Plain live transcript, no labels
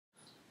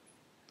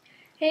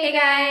Hey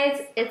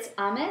guys, it's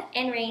Ame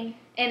and Rain.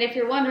 And if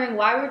you're wondering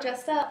why we're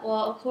dressed up,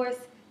 well, of course,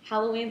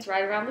 Halloween's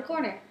right around the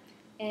corner.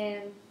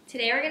 And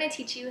today we're going to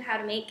teach you how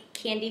to make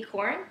candy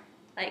corn,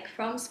 like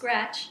from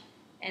scratch.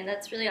 And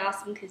that's really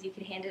awesome because you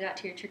can hand it out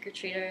to your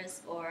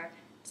trick-or-treaters or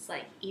just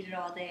like eat it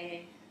all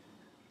day.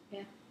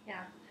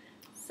 Yeah.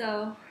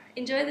 So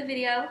enjoy the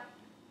video.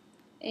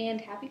 And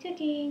happy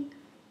cooking.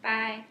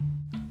 Bye.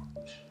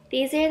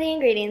 These are the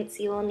ingredients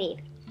you will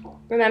need.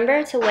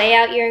 Remember to weigh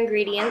out your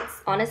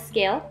ingredients on a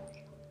scale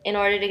in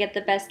order to get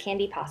the best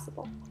candy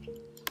possible.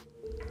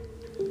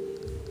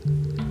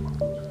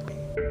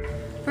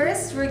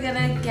 First, we're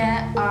gonna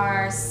get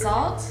our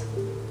salt,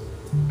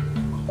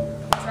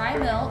 dry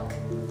milk,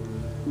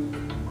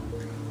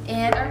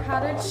 and our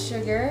powdered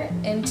sugar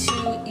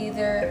into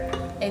either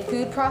a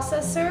food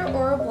processor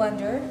or a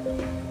blender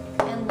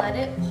and let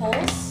it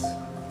pulse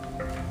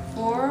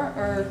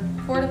 4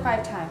 to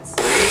 5 times.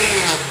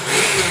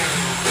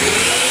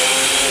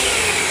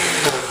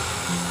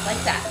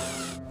 Like that.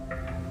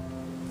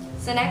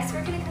 So next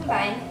we're going to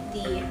combine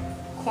the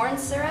corn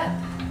syrup,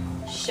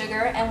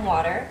 sugar, and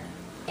water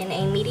in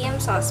a medium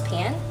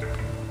saucepan.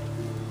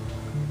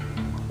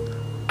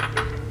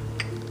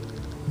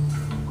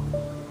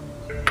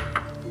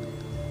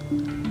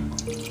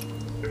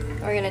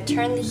 We're going to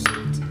turn the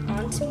heat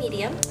on to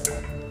medium.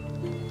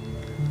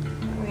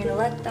 We're going to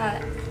let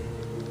that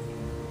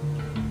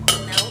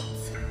melt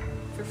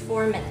for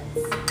 4 minutes.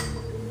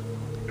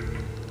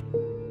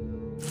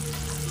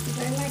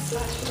 Very nice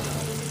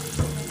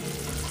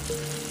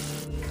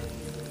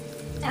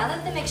Now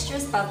that the mixture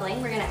is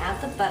bubbling, we're going to add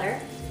the butter.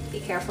 Be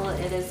careful,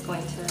 it is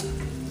going to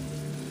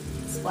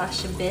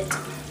splash a bit.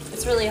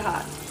 It's really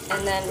hot.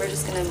 And then we're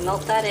just going to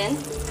melt that in.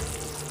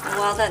 And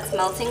while that's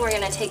melting, we're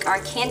going to take our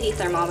candy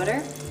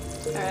thermometer.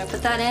 We're going to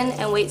put that in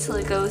and wait till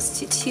it goes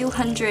to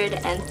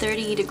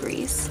 230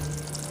 degrees.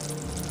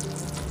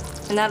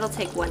 And that'll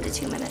take 1 to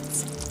 2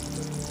 minutes.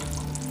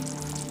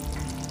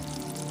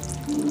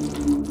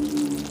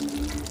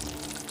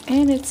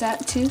 And it's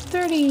at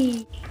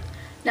 230.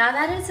 Now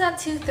that it's at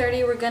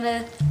 230, we're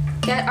gonna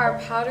get our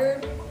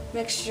powdered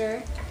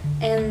mixture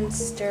and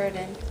stir it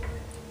in.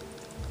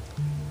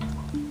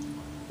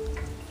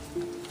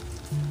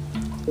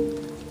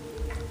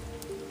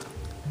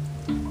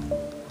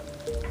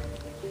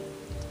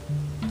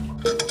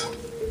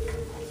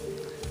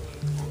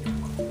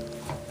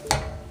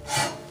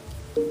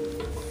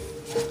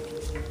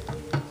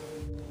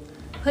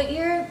 Put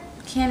your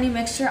candy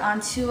mixture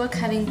onto a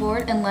cutting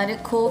board and let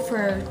it cool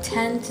for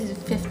 10 to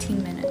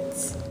 15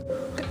 minutes.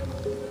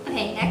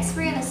 Okay, next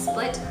we're going to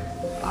split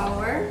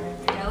our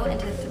dough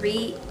into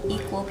 3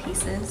 equal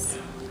pieces.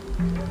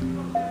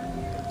 I'm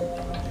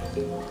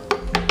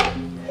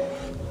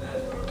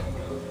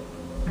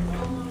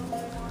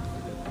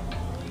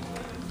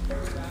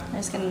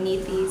just going to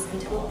knead these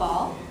into a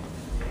ball.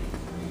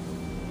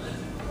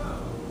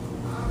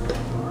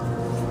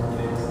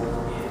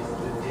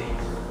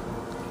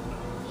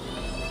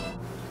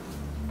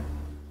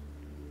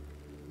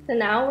 So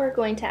now we're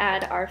going to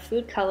add our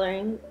food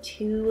coloring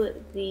to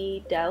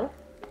the dough,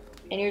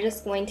 and you're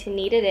just going to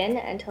knead it in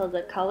until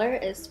the color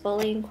is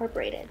fully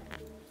incorporated.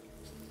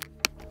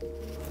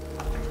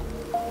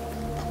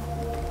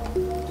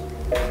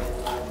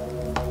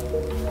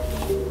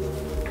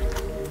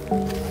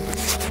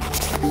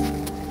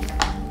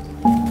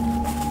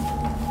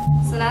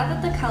 So now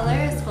that the color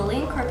is fully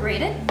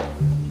incorporated,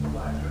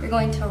 you're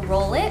going to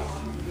roll it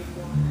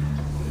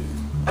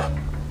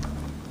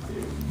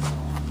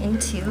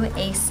into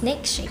a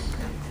snake shape.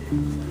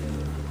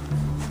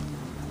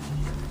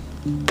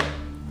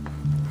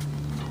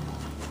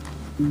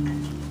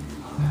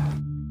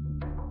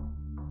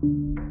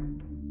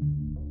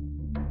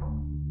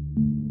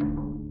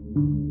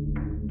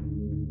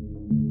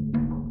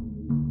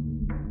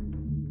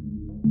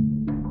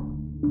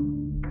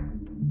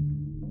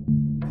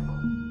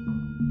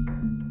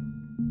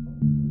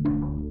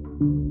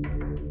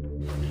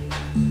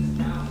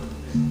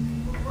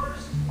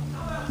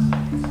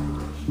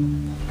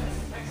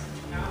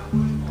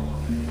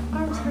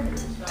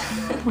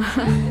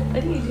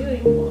 What are you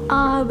doing?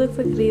 Ah, it looks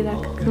like Rira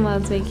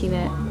Kuma's making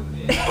it.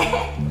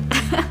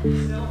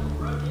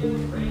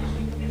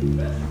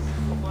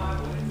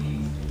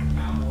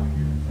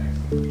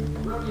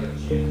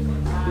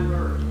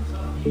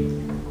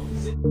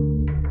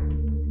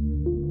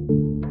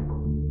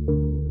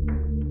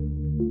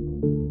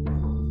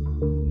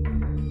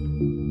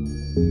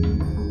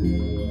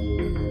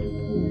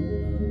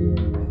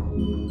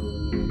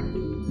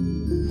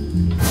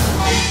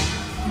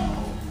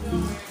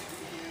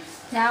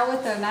 Now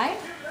with our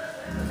knife,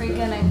 we're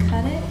gonna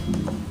cut it.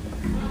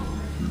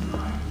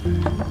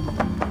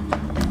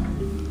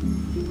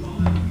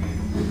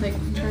 Like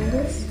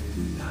triangles.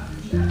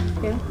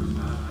 Yeah.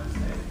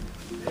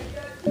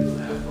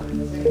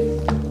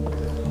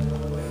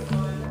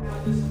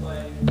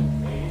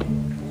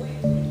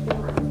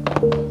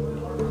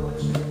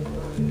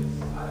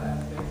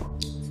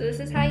 So this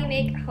is how you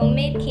make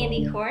homemade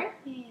candy corn.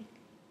 I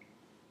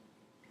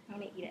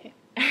want to eat it.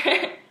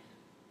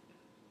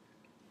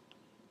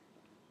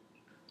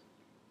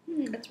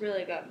 It's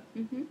really good.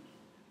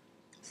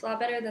 It's a lot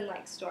better than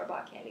like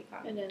store-bought candy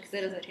corn. It is. Because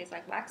it doesn't taste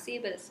like waxy,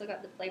 but it's still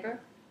got the flavor.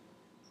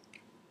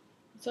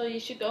 So you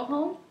should go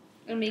home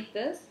and make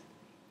this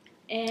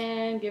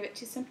and give it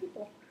to some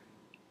people.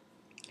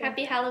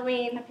 Happy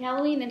Halloween. Happy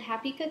Halloween and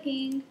happy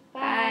cooking.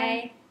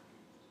 Bye.